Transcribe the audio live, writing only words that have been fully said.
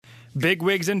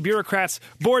Bigwigs and bureaucrats,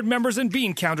 board members and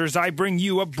bean counters, I bring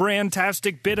you a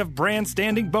brandtastic bit of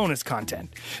Brandstanding bonus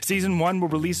content. Season 1 will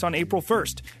release on April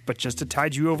 1st, but just to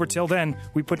tide you over till then,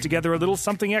 we put together a little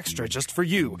something extra just for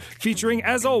you, featuring,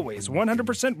 as always,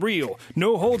 100% real,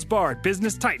 no-holds-barred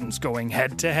business titans going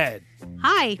head-to-head.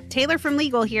 Hi, Taylor from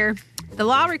Legal here. The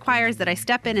law requires that I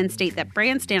step in and state that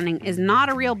Brandstanding is not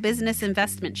a real business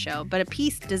investment show, but a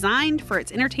piece designed for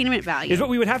its entertainment value. Is what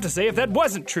we would have to say if that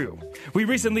wasn't true. We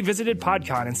recently visited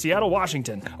Podcon in Seattle,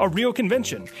 Washington, a real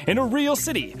convention in a real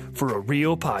city for a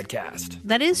real podcast.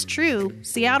 That is true.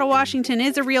 Seattle, Washington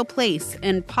is a real place,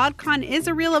 and Podcon is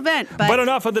a real event, But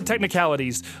enough of the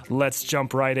technicalities. Let's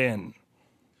jump right in.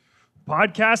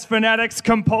 Podcast fanatics,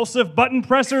 compulsive button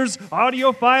pressers,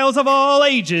 audiophiles of all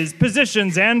ages,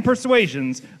 positions, and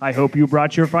persuasions. I hope you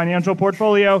brought your financial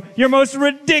portfolio, your most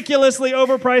ridiculously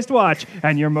overpriced watch,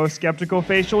 and your most skeptical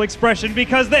facial expression,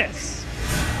 because this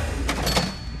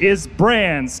is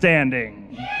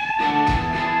Brandstanding.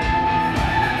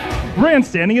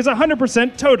 Brandstanding is a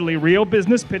 100% totally real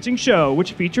business pitching show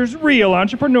which features real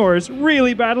entrepreneurs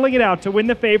really battling it out to win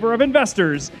the favor of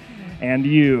investors and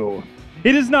you.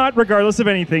 It is not, regardless of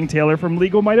anything Taylor from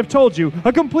Legal might have told you,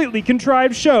 a completely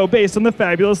contrived show based on the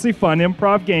fabulously fun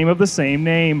improv game of the same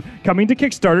name, coming to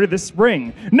Kickstarter this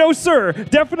spring. No, sir,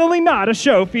 definitely not a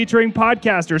show featuring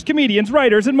podcasters, comedians,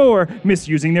 writers, and more,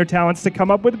 misusing their talents to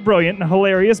come up with brilliant and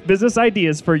hilarious business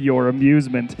ideas for your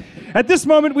amusement. At this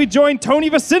moment, we join Tony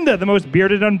Vasinda, the most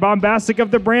bearded and bombastic of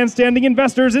the Brandstanding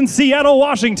investors in Seattle,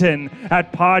 Washington,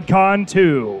 at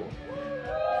Podcon2.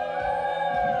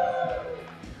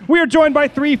 We are joined by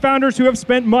 3 founders who have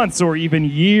spent months or even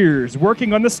years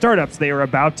working on the startups they are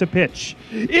about to pitch.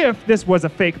 If this was a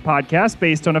fake podcast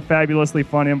based on a fabulously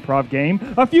fun improv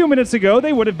game, a few minutes ago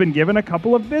they would have been given a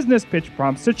couple of business pitch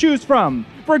prompts to choose from.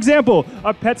 For example,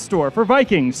 a pet store for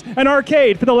Vikings, an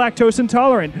arcade for the lactose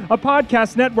intolerant, a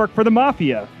podcast network for the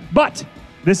mafia. But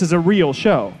this is a real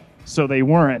show, so they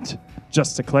weren't,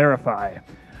 just to clarify.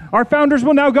 Our founders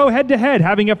will now go head-to-head,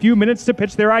 having a few minutes to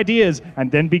pitch their ideas,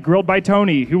 and then be grilled by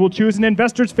Tony, who will choose an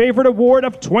investor's favorite award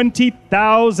of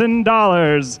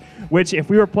 $20,000, which, if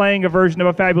we were playing a version of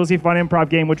a fabulously fun improv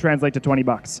game, would translate to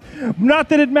 $20. Not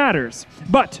that it matters,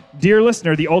 but, dear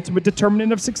listener, the ultimate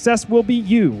determinant of success will be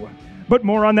you. But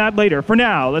more on that later. For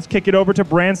now, let's kick it over to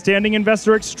Brandstanding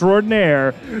investor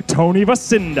extraordinaire, Tony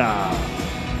Vasinda.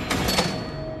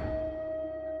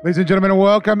 Ladies and gentlemen,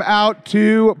 welcome out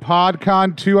to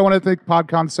Podcon2. I want to thank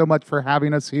Podcon so much for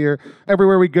having us here.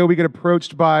 Everywhere we go, we get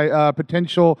approached by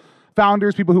potential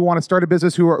founders, people who want to start a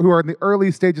business, who are in the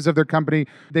early stages of their company.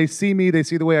 They see me, they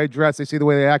see the way I dress, they see the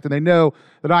way they act, and they know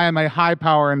that I am a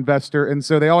high-power investor, and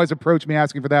so they always approach me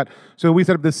asking for that. So we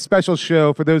set up this special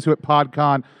show for those who at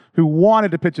Podcon who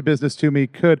wanted to pitch a business to me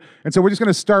could. And so we're just going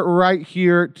to start right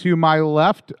here to my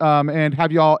left and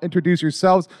have you all introduce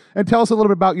yourselves and tell us a little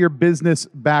bit about your business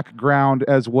background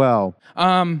as well.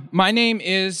 My name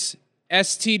is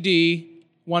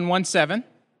STD117,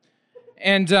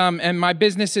 and my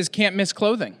business is Can't Miss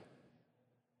Clothing.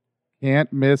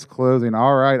 Can't Miss Clothing.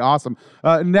 All right, awesome.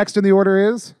 Next in the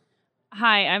order is?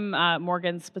 Hi, I'm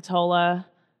Morgan Spatola,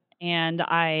 and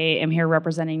I am here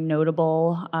representing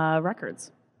Notable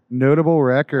Records. Notable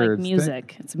Records. Like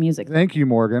music. It's music. Thank you,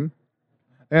 Morgan.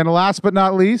 And last but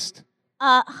not least?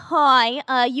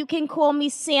 Hi. You can call me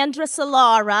Sandra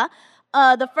Solara.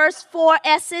 The first 4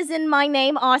 S's in my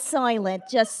name are silent,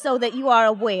 just so that you are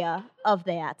aware of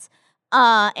that.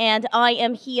 And I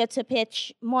am here to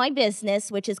pitch my business,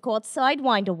 which is called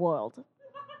Sidewinder World.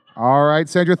 All right,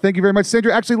 Sandra, thank you very much.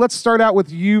 Sandra, actually, let's start out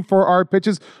with you for our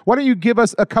pitches. Why don't you give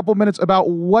us a couple minutes about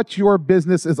what your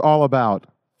business is all about?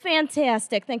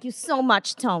 Fantastic. Thank you so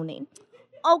much, Tony.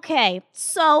 Okay,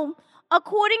 so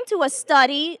according to a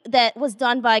study that was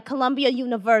done by Columbia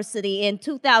University in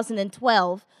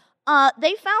 2012,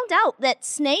 they found out that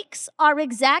snakes are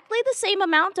exactly the same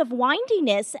amount of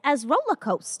windiness as roller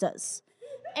coasters.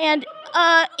 And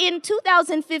in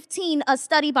 2015, a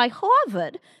study by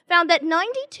Harvard found that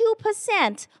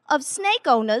 92% of snake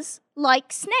owners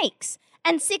like snakes,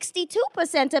 and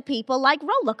 62% of people like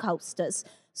roller coasters.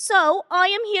 So I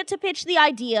am here to pitch the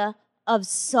idea of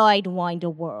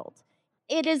Sidewinder World.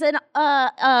 It is an,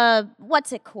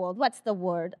 what's it called? What's the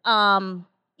word? Just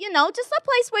a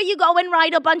place where you go and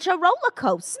ride a bunch of roller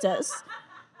coasters.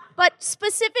 But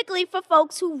specifically for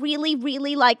folks who really,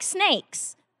 really like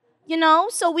snakes.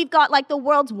 So we've got like the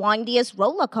world's windiest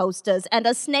roller coasters and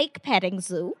a snake petting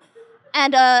zoo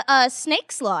and a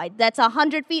snake slide that's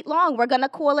 100 feet long. We're going to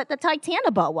call it the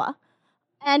Titanoboa.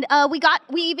 And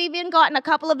we've even gotten a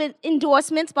couple of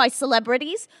endorsements by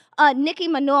celebrities. Nicki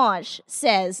Minaj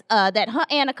says that her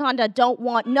anaconda don't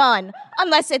want none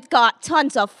unless it's got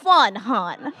tons of fun,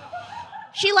 hun.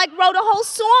 She wrote a whole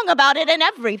song about it and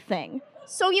everything.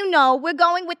 So we're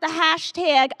going with the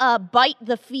hashtag bite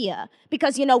the fear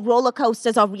because roller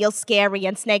coasters are real scary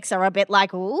and snakes are a bit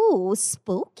ooh,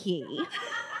 spooky.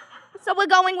 So we're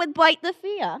going with bite the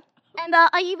fear. And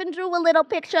I even drew a little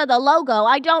picture of the logo.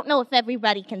 I don't know if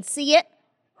everybody can see it.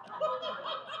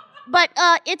 But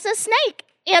it's a snake,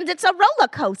 and it's a roller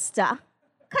coaster.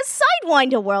 Because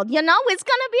Sidewinder World, it's going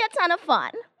to be a ton of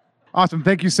fun. Awesome.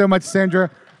 Thank you so much,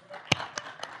 Sandra.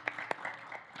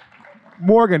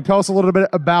 Morgan, tell us a little bit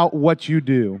about what you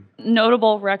do.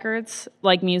 Notable records,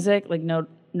 like music,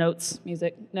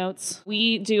 music notes.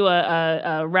 We do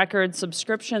a record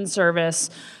subscription service,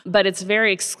 but it's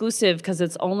very exclusive because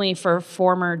it's only for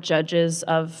former judges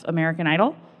of American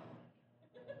Idol.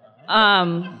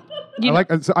 I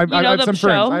have some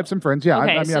friends. I have some friends. Yeah.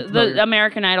 Okay, so the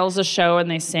American Idol is a show, and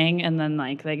they sing, and then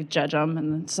they judge them,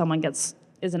 and then someone is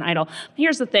an idol.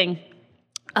 Here's the thing: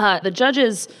 the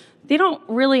judges, they don't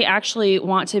really actually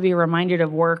want to be reminded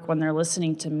of work when they're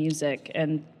listening to music.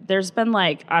 And there's been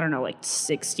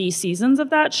 60 seasons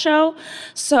of that show.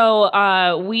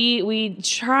 So we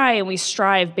try and we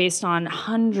strive based on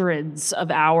hundreds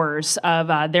of hours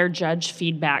of their judge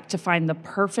feedback to find the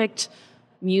perfect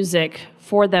music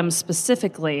for them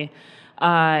specifically.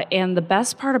 And the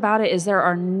best part about it is there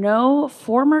are no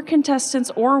former contestants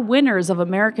or winners of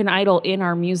American Idol in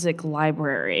our music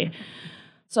library.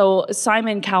 So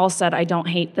Simon Cowell said, "I don't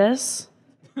hate this."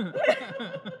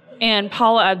 And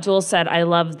Paula Abdul said, "I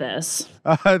love this."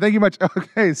 Thank you much.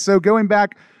 Okay, so going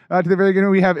back to the very beginning,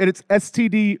 we have it's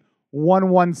STD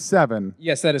 117.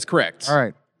 Yes, that is correct. All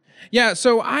right. Yeah,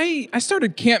 so I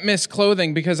started Can't Miss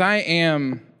Clothing because I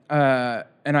am,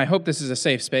 and I hope this is a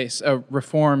safe space, a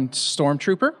reformed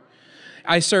stormtrooper.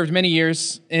 I served many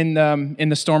years in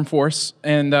the Storm Force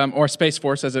and or Space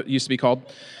Force, as it used to be called,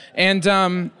 and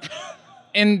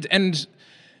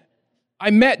I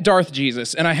met Darth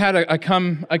Jesus, and I had a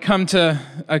come to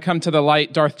the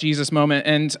light Darth Jesus moment,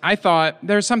 and I thought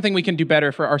there's something we can do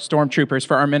better for our stormtroopers,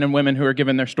 for our men and women who are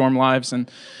giving their storm lives,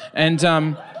 and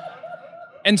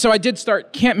so I did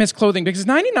start Can't Miss Clothing because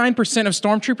 99% of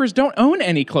stormtroopers don't own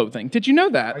any clothing. Did you know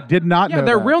that? I did not know that. Yeah,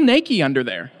 they're real naked under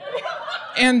there.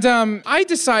 And I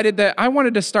decided that I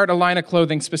wanted to start a line of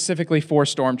clothing specifically for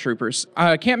stormtroopers.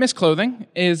 Can't Miss Clothing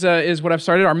is what I've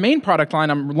started. Our main product line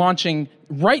I'm launching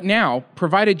right now,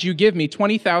 provided you give me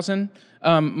 20,000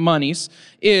 monies,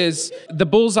 is the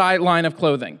Bullseye line of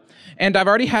clothing. And I've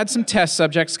already had some test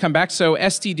subjects come back. So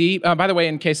STD, by the way,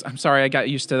 in case, I'm sorry, I got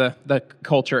used to the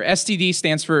culture. STD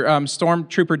stands for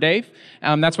Stormtrooper Dave.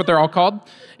 That's what they're all called.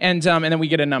 And then we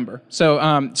get a number. So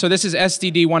this is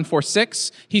STD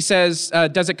 146. He says,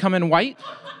 does it come in white?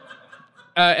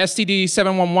 STD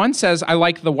 711 says, I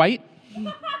like the white.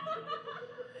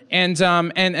 And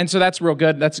so that's real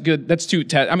good. That's good. That's two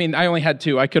tests. I mean, I only had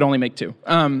two. I could only make two.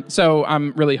 So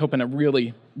I'm really hoping to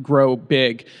really grow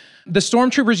big. The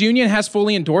Stormtroopers Union has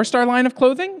fully endorsed our line of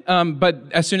clothing, but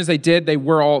as soon as they did, they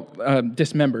were all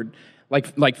dismembered,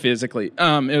 like physically.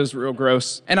 It was real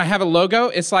gross. And I have a logo.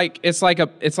 It's like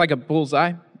a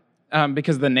bullseye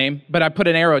because of the name. But I put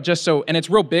an arrow and it's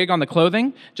real big on the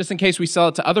clothing, just in case we sell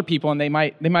it to other people and they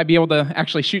might be able to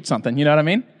actually shoot something. You know what I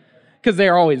mean? Because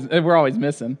we're always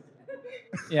missing.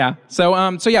 Yeah.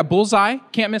 So yeah, Bullseye,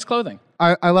 Can't Miss Clothing.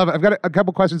 I love it. I've got a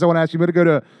couple questions I want to ask you. I'm going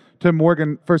to go to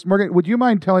Morgan first. Morgan, would you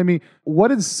mind telling me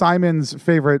what is Simon's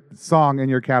favorite song in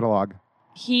your catalog?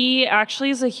 He actually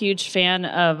is a huge fan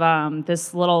of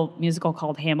this little musical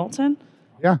called Hamilton.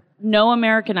 Yeah. No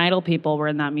American Idol people were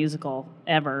in that musical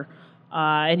ever.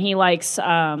 And he likes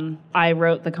I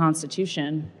Wrote the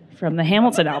Constitution from the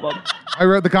Hamilton album. I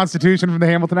Wrote the Constitution from the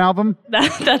Hamilton album?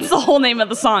 That's the whole name of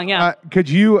the song, yeah. Could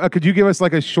you give us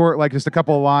like a short, like just a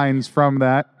couple of lines from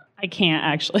that? I can't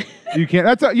actually. You can't.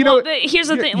 That's here's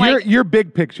the thing. You're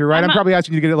big picture, right? I'm probably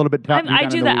asking you to get a little bit tough. I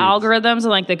do the algorithms and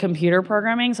like the computer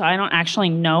programming, so I don't actually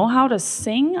know how to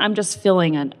sing. I'm just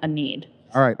filling a need.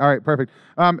 All right, perfect.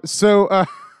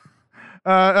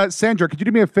 Sandra, could you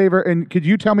do me a favor and could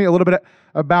you tell me a little bit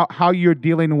about how you're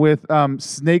dealing with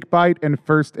snake bite and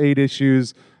first aid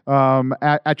issues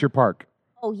at your park?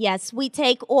 Oh, yes. We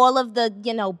take all of the,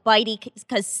 bitey,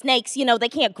 because snakes, they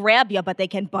can't grab you, but they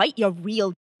can bite you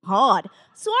real hard.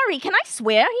 Sorry, can I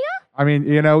swear here? I mean,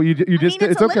 it's a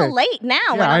okay. little late now.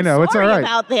 Yeah, and I know. It's all right.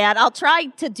 About that. I'll try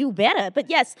to do better. But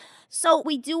yes, so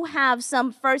we do have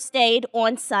some first aid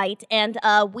on site, and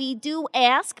we do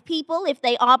ask people if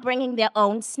they are bringing their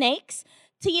own snakes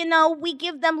we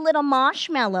give them little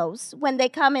marshmallows when they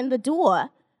come in the door.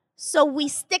 So we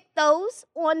stick those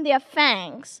on their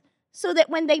fangs so that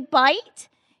when they bite,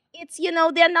 it's,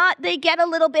 they get a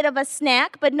little bit of a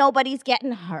snack, but nobody's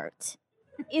getting hurt,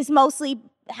 is mostly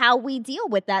how we deal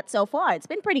with that so far. It's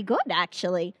been pretty good,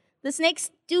 actually. The snakes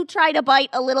do try to bite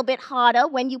a little bit harder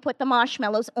when you put the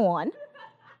marshmallows on.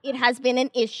 It has been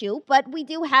an issue, but we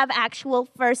do have actual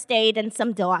first aid and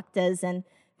some doctors and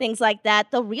things like that.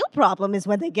 The real problem is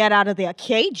when they get out of their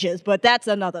cages, but that's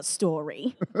another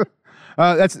story.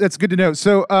 That's good to know.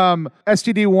 So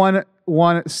STD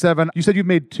 117, you said you've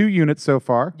made 2 units so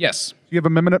far. Yes. You have a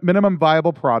minimum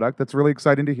viable product. That's really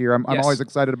exciting to hear. I'm always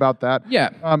excited about that.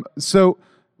 Yeah. So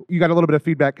you got a little bit of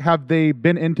feedback. Have they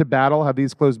been into battle? Have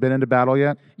these clothes been into battle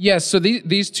yet? Yes. So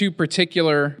these 2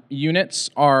 particular units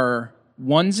are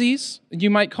onesies,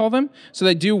 you might call them. So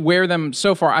they do wear them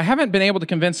so far. I haven't been able to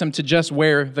convince them to just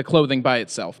wear the clothing by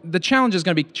itself. The challenge is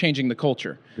going to be changing the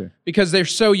culture because they're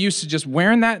so used to just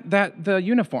wearing the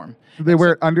uniform. Do they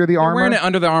wear it under the armor? They're wearing it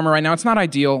under the armor right now. It's not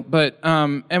ideal, but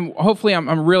and hopefully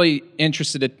I'm really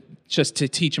interested to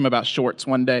teach them about shorts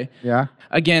one day. Yeah.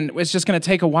 Again, it's just going to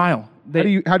take a while.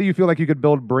 How do you feel like you could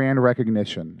build brand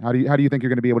recognition? How do you think you're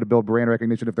going to be able to build brand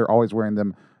recognition if they're always wearing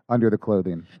them under the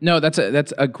clothing? No, that's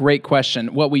a great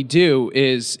question. What we do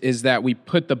is that we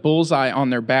put the bullseye on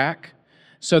their back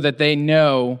so that they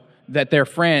know that their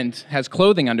friend has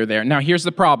clothing under there. Now, here's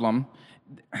the problem.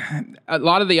 A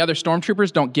lot of the other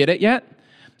stormtroopers don't get it yet,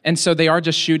 and so they are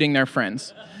just shooting their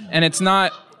friends. And it's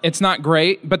not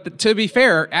great, but to be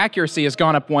fair, accuracy has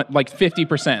gone up like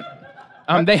 50%.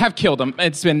 They have killed them.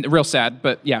 It's been real sad,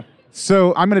 but yeah.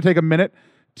 So I'm going to take a minute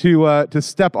to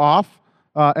step off,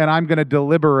 and I'm going to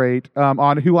deliberate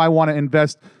on who I want to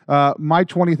invest my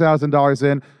 $20,000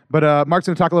 in. But Mark's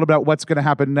going to talk a little about what's going to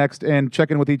happen next and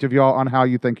check in with each of y'all on how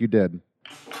you think you did.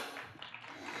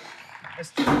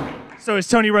 So as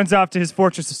Tony runs off to his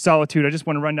fortress of solitude, I just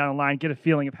want to run down the line, get a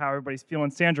feeling of how everybody's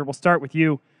feeling. Sandra, we'll start with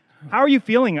you. How are you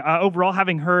feeling overall,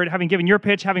 having given your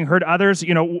pitch, having heard others?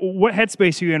 What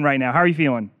headspace are you in right now? How are you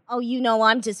feeling? Oh,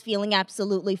 I'm just feeling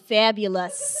absolutely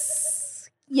fabulous.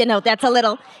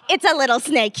 It's a little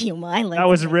snake humor. I like that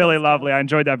was really lovely. I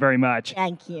enjoyed that very much.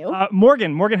 Thank you.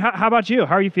 Morgan, how about you?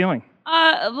 How are you feeling?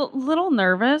 A little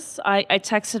nervous. I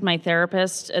texted my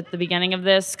therapist at the beginning of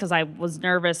this because I was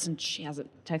nervous, and she hasn't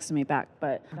texted me back.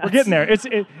 But we're getting there. It's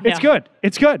good.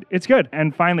 It's good. It's good.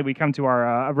 And finally, we come to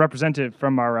our representative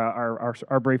from our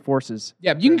brave forces.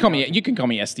 Yeah, you can call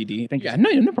me STD. Thank you. Yeah,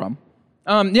 no problem.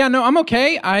 I'm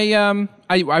okay.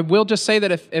 I will just say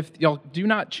that if y'all do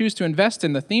not choose to invest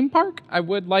in the theme park, I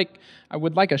would like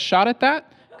a shot at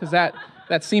that because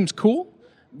that seems cool.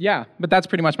 Yeah, but that's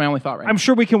pretty much my only thought right now. I'm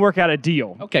sure we can work out a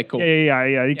deal. Okay, cool.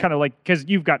 Yeah. You kind of like, because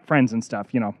you've got friends and stuff,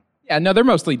 Yeah, no, they're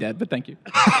mostly dead, but thank you.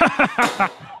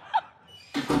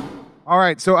 All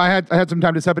right, so I had some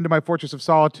time to step into my fortress of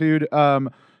solitude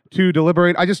to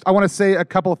deliberate. I want to say a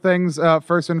couple things.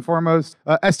 First and foremost,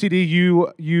 STD,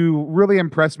 you really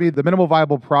impressed me. The minimal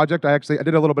viable project. I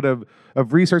did a little bit of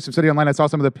research, some study online. I saw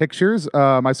some of the pictures.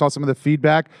 I saw some of the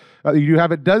feedback you do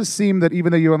have. It does seem that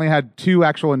even though you only had 2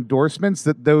 actual endorsements,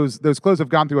 that those clothes have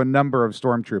gone through a number of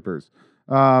stormtroopers.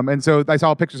 And so I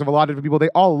saw pictures of a lot of different people. They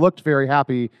all looked very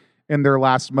happy in their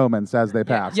last moments as they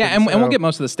passed. Yeah, and we'll get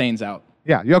most of the stains out.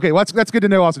 Yeah. Okay. Well, that's good to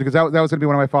know also because that was going to be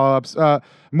one of my follow-ups.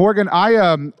 Morgan,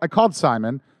 I called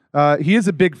Simon. He is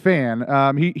a big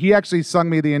fan. He actually sung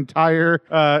me the entire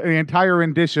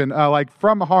rendition like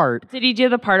from heart. Did he do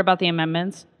the part about the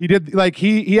amendments? He did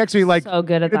he actually like so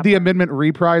good at did that the part. amendment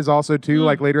reprise also too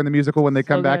like later in the musical when they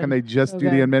come back and they just do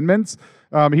the amendments.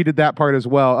 He did that part as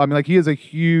well. I mean, like he is a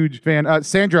huge fan.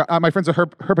 Sandra, my friend's a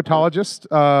herpetologist,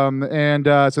 and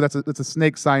so that's a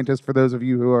snake scientist for those of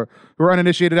you who are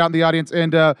uninitiated out in the audience.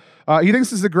 And he thinks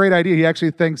this is a great idea. He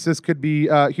actually thinks this could be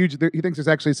huge. He thinks there's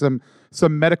actually some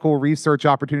medical research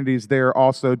opportunities there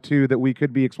also too that we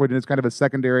could be exploiting as kind of a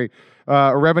secondary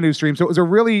revenue stream. So it was a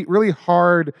really, really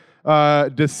hard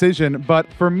decision.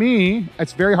 But for me,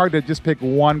 it's very hard to just pick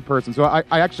one person. So I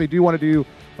actually do want to do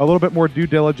a little bit more due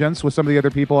diligence with some of the other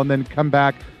people and then come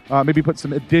back, maybe put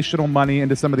some additional money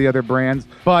into some of the other brands.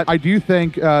 But I do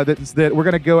think that we're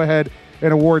going to go ahead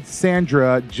and award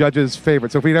Sandra Judge's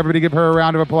favorite. So if we'd everybody give her a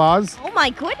round of applause. Oh my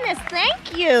goodness,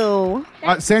 thank you.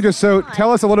 Sandra, so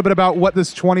tell us a little bit about what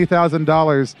this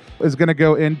 $20,000 is going to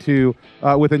go into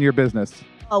within your business.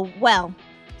 Oh, well,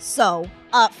 so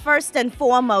first and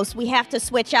foremost, we have to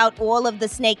switch out all of the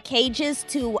snake cages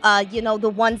to,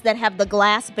 the ones that have the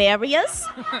glass barriers.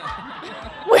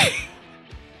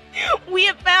 We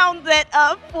have found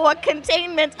that for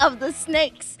containment of the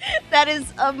snakes, that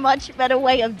is a much better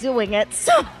way of doing it.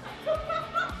 So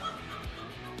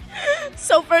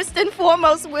So first and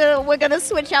foremost, we're going to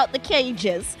switch out the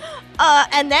cages.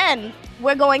 And then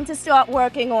we're going to start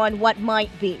working on what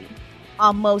might be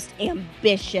our most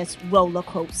ambitious roller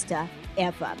coaster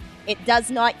ever. It does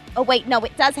not... Oh, wait, no,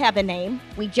 it does have a name.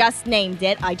 We just named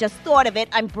it. I just thought of it.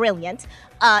 I'm brilliant.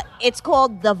 It's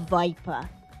called the Viper.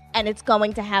 And it's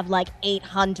going to have like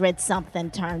 800-something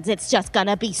turns. It's just going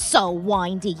to be so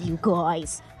windy, you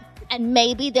guys. And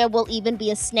maybe there will even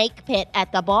be a snake pit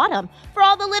at the bottom for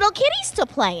all the little kitties to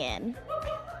play in.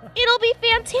 It'll be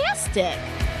fantastic.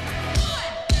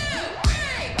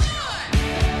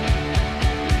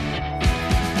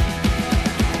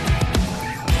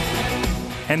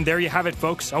 And there you have it,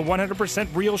 folks, a 100%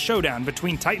 real showdown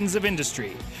between titans of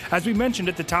industry. As we mentioned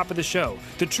at the top of the show,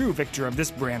 the true victor of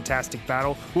this brandtastic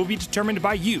battle will be determined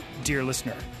by you, dear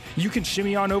listener. You can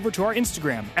shimmy on over to our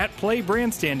Instagram at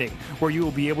 @PlayBrandstanding, where you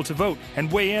will be able to vote and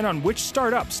weigh in on which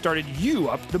startup started you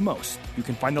up the most. You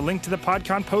can find the link to the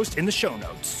Podcon post in the show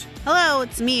notes. Hello,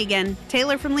 it's me again,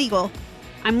 Taylor from Legal.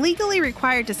 I'm legally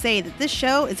required to say that this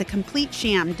show is a complete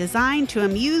sham designed to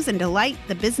amuse and delight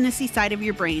the businessy side of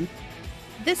your brain.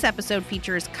 This episode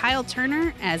features Kyle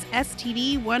Turner as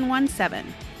STD117.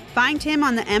 Find him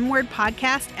on the M-Word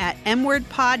podcast at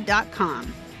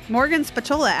mwordpod.com. Morgan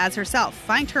Spatola as herself.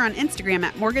 Find her on Instagram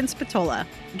at Morgan Spatola.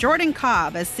 Jordan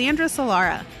Cobb as Sandra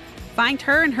Solara. Find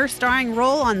her and her starring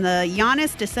role on the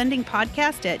Giannis Descending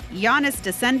podcast at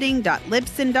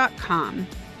giannisdescending.libsyn.com.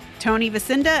 Tony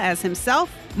Vacinda as himself.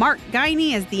 Mark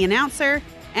Guiney as the announcer.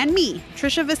 And me,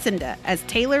 Trisha Vacinda, as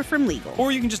Taylor from Legal.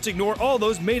 Or you can just ignore all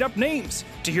those made-up names.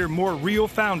 To hear more real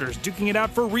founders duking it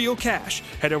out for real cash,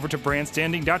 head over to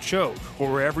brandstanding.show or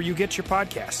wherever you get your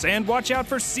podcasts. And watch out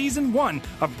for Season 1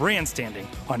 of Brandstanding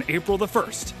on April the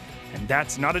 1st. And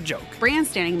that's not a joke.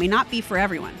 Brandstanding may not be for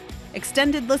everyone.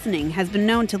 Extended listening has been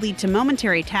known to lead to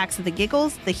momentary attacks of the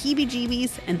giggles, the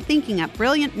heebie-jeebies, and thinking up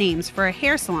brilliant names for a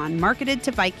hair salon marketed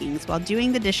to Vikings while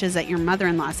doing the dishes at your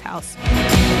mother-in-law's house.